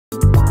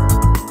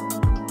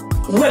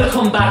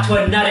Welcome back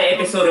to another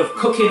episode of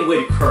Cooking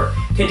with Kurt.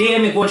 Today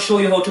I'm going to show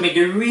you how to make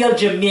the real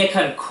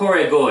Jamaican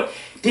curry goat.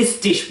 This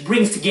dish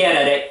brings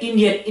together the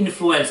Indian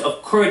influence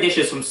of curry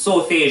dishes from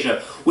South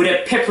Asia with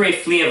the peppery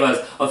flavors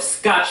of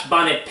Scotch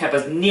bonnet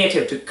peppers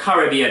native to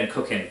Caribbean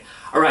cooking.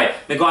 Alright,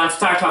 I'm going to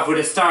start off with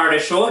the star of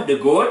the show, the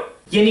goat.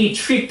 You need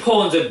 3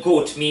 pounds of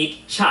goat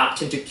meat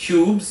chopped into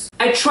cubes.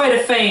 I try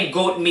to find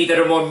goat meat that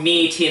are more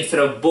meaty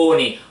instead of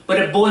bony, but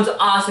the bones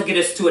also get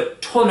us to a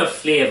ton of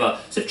flavor,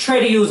 so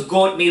try to use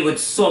goat meat with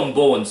some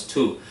bones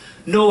too.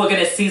 Now we're going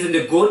to season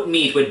the goat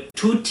meat with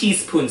 2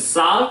 teaspoons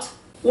salt,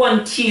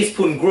 1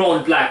 teaspoon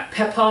ground black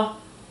pepper,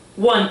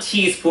 1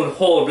 teaspoon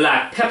whole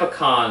black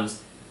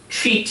peppercorns,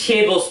 3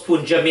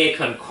 tablespoons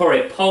Jamaican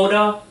curry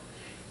powder,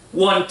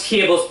 1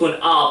 tablespoon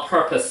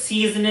all-purpose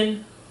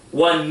seasoning,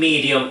 1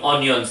 medium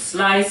onion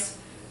slice,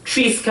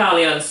 3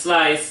 scallion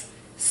slice,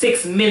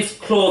 6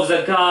 minced cloves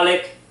of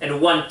garlic, and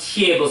 1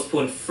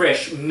 tablespoon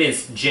fresh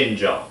minced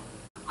ginger.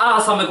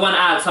 Also, I'm going to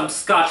add some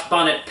Scotch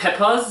bonnet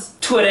peppers,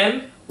 2 of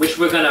them, which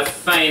we're going to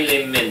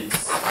finely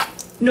mince.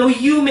 Now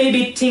you may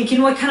be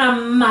thinking, what kind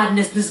of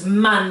madness this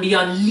man be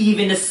on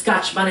leaving the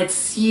Scotch bonnet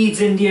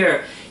seeds in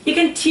there? You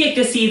can take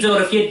the seeds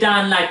out if you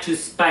don't like too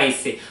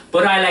spicy,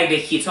 but I like the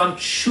heat, so I'm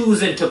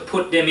choosing to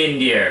put them in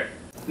there.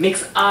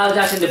 Mix all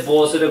that in the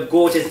bowl so the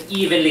goat is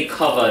evenly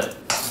covered.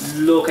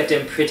 Look at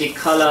them pretty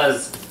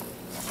colors.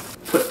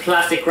 Put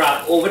plastic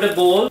wrap over the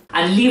bowl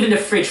and leave in the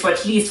fridge for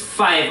at least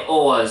 5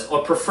 hours,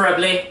 or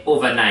preferably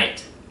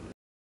overnight.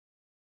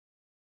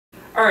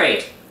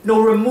 Alright, now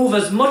remove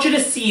as much of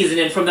the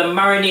seasoning from the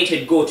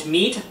marinated goat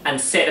meat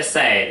and set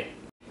aside.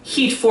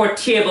 Heat 4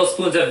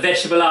 tablespoons of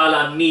vegetable oil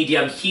on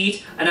medium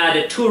heat and add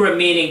the 2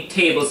 remaining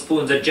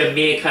tablespoons of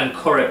Jamaican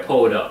curry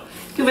powder.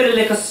 Give it a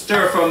little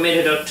stir for a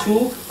minute or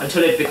 2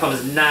 until it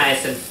becomes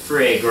nice and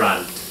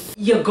fragrant.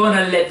 You're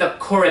gonna let the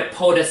curry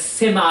powder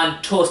simmer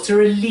on toast to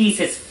release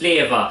its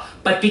flavor,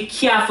 but be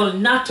careful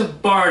not to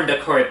burn the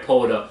curry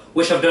powder,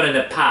 which I've done in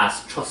the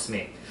past, trust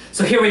me.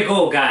 So here we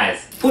go,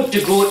 guys. Put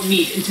the goat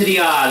meat into the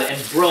oil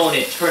and brown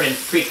it, turning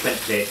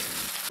frequently.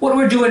 What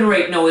we're doing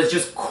right now is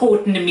just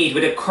coating the meat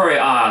with the curry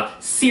oil,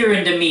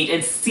 searing the meat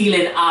and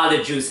sealing all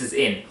the juices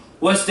in.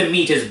 Once the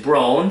meat is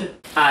browned,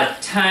 add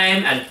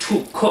thyme and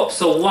 2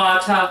 cups of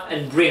water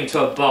and bring to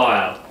a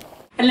boil.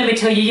 And let me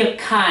tell you, you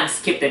can't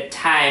skip the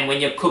thyme when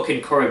you're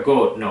cooking curry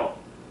goat now.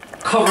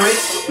 Cover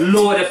it,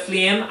 lower the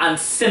flame and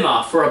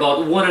simmer for about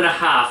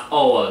 1.5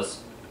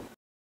 hours.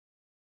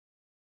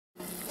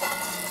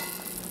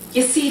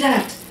 You see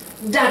that?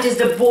 That is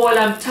the boil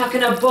I'm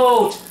talking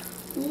about.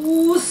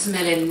 Ooh,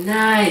 smelling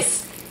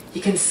nice.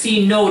 You can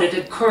see now that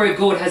the curry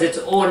goat has its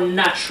own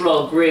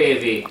natural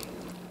gravy.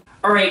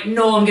 Alright,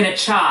 now I'm gonna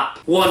chop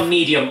 1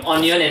 medium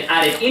onion and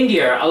add it in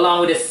there along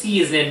with the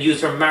seasoning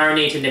used for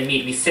marinating the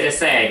meat we set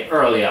aside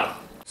earlier.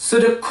 So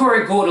the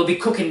curry goat will be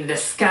cooking in the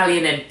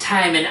scallion and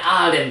thyme and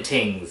all them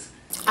things.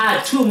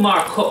 Add 2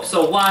 more cups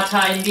of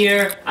water in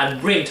there and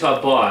bring to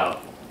a boil.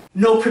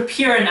 Now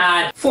prepare and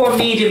add 4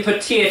 medium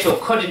potato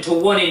cut into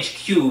 1-inch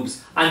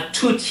cubes and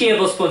 2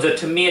 tablespoons of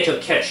tomato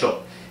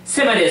ketchup.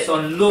 Simmer this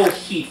on low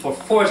heat for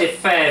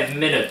 45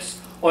 minutes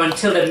or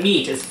until the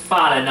meat is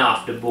falling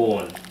off the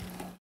bone.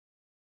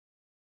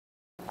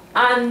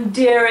 And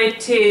there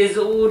it is.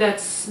 Oh, that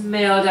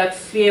smell, that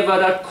flavor,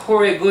 that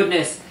curry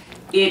goodness.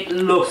 It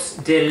looks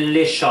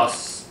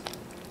delicious.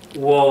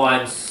 Whoa,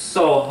 I'm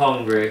so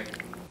hungry.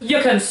 You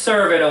can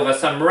serve it over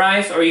some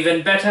rice or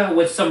even better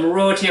with some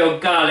roti or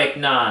garlic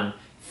naan.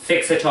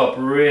 Fix it up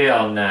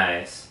real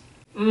nice.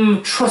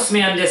 Trust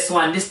me on this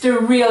one. This is the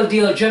real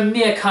deal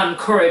Jamaican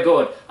curry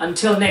goat.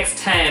 Until next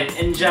time,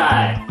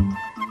 enjoy.